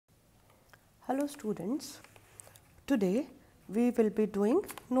Hello students, today we will be doing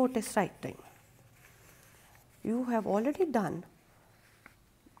notice writing. You have already done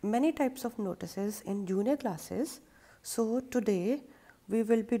many types of notices in junior classes, so today we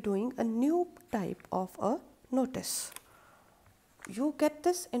will be doing a new type of a notice. You get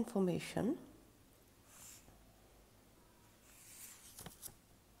this information.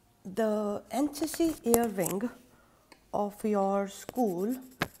 The NCC Air Wing of your school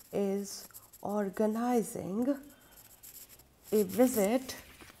is organizing a visit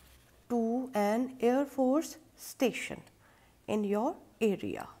to an Air Force station in your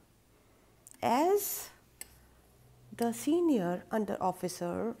area. As the senior under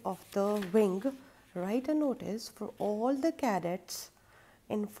officer of the wing, write a notice for all the cadets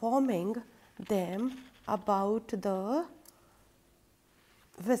informing them about the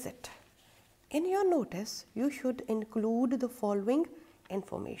visit. In your notice, you should include the following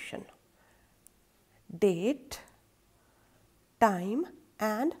information: date, time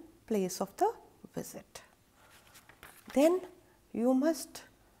and place of the visit. Then you must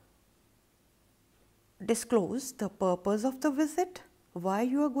disclose the purpose of the visit, why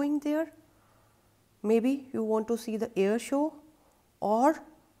you are going there. Maybe you want to see the air show or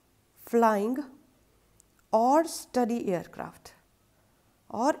flying or study aircraft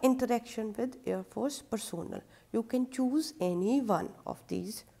or interaction with Air Force personnel. You can choose any one of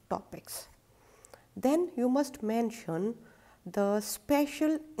these topics. Then you must mention the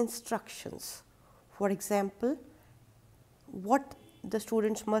special instructions. For example, what the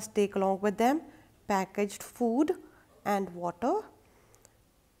students must take along with them: packaged food and water,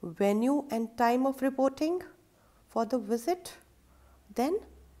 venue and time of reporting for the visit, then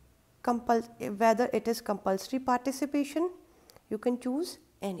whether it is compulsory participation. You can choose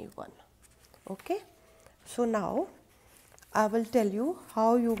any one. Okay. So now I will tell you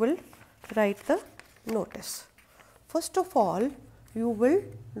how you will write the notice. First of all, you will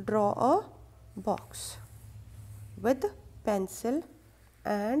draw a box with pencil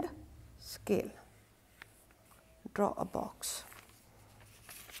and scale. Draw a box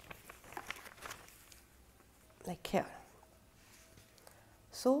like here.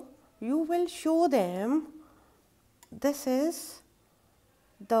 So you will show them this is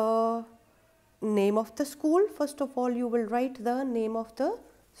the name of the school. First of all, you will write the name of the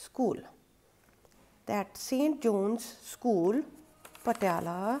school, that St. John's School,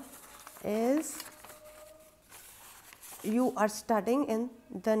 Patiala is, you are studying in.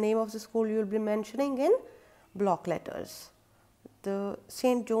 The name of the school you will be mentioning in block letters, the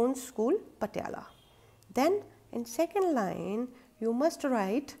St. John's School, Patiala. Then in second line you must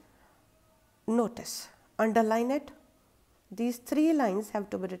write notice, underline it. These three lines have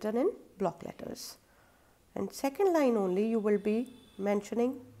to be written in block letters. And second line only you will be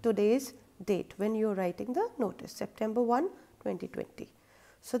mentioning today's date when you are writing the notice, September 1, 2020.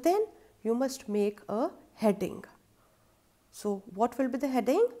 So then you must make a heading. So what will be the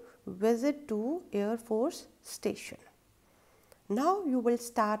heading? Visit to Air Force Station. Now you will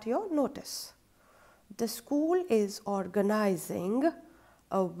start your notice. The school is organizing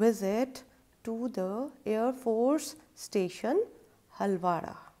a visit to the Air Force Station,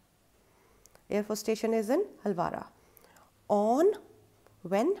 Halwara. Air Force Station is in Halwara. On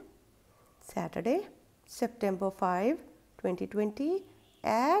when? Saturday, September 5, 2020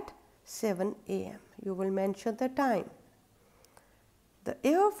 at 7 a.m. You will mention the time. The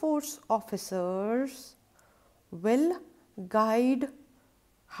Air Force officers will guide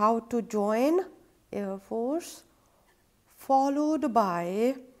how to join Air Force, followed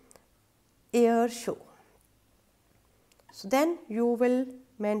by air show. So then you will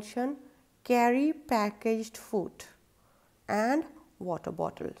mention carry packaged food and water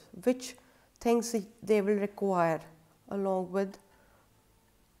bottles, which things they will require along with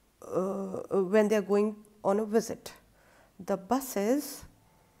when they are going on a visit. The buses,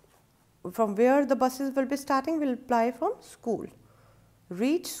 from where the buses will be starting, will apply from school.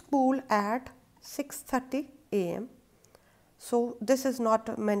 Reach school at 6:30 a.m. So this is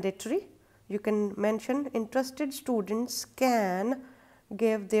not mandatory. You can mention interested students can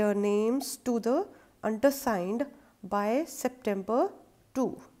give their names to the undersigned by September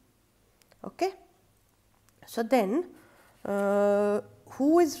 2. Okay. So then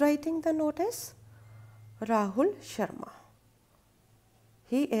who is writing the notice? Rahul Sharma.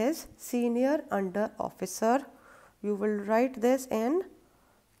 He is senior under officer. You will write this in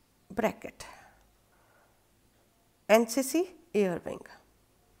bracket. NCC Air Wing.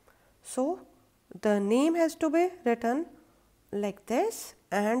 So the name has to be written like this,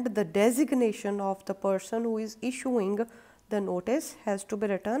 and the designation of the person who is issuing the notice has to be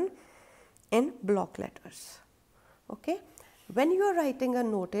written in block letters. Okay. When you are writing a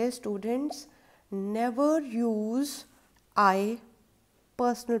notice, students, never use I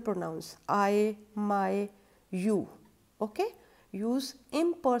personal pronouns, I, my, you. Okay. Use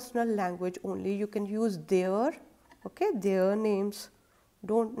impersonal language only. You can use their, okay, their names.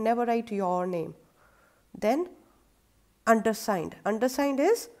 Don't never write your name. Then undersigned. Undersigned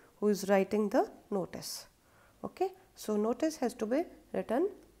is who is writing the notice. Okay. So notice has to be written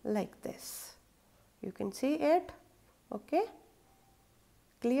like this. You can see it. Okay.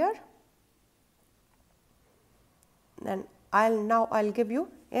 Clear? Then I'll give you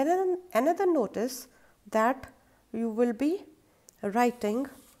another notice that you will be writing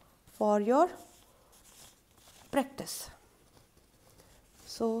for your practice.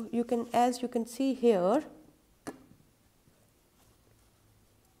 So you can, as you can see here,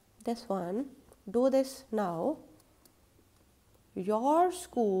 this one, do this now. Your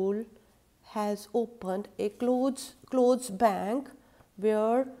school has opened a clothes bank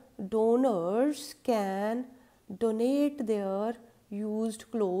where donors can donate their used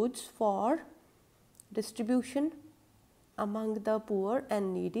clothes for distribution among the poor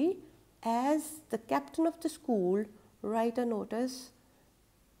and needy. As the captain of the school, write a notice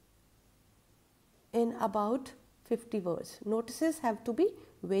in about 50 words. Notices have to be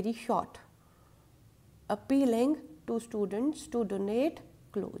very short, appealing to students to donate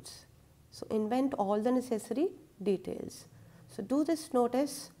clothes. So invent all the necessary details. So do this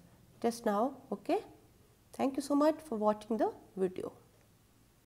notice just now. Okay. Thank you so much for watching the video.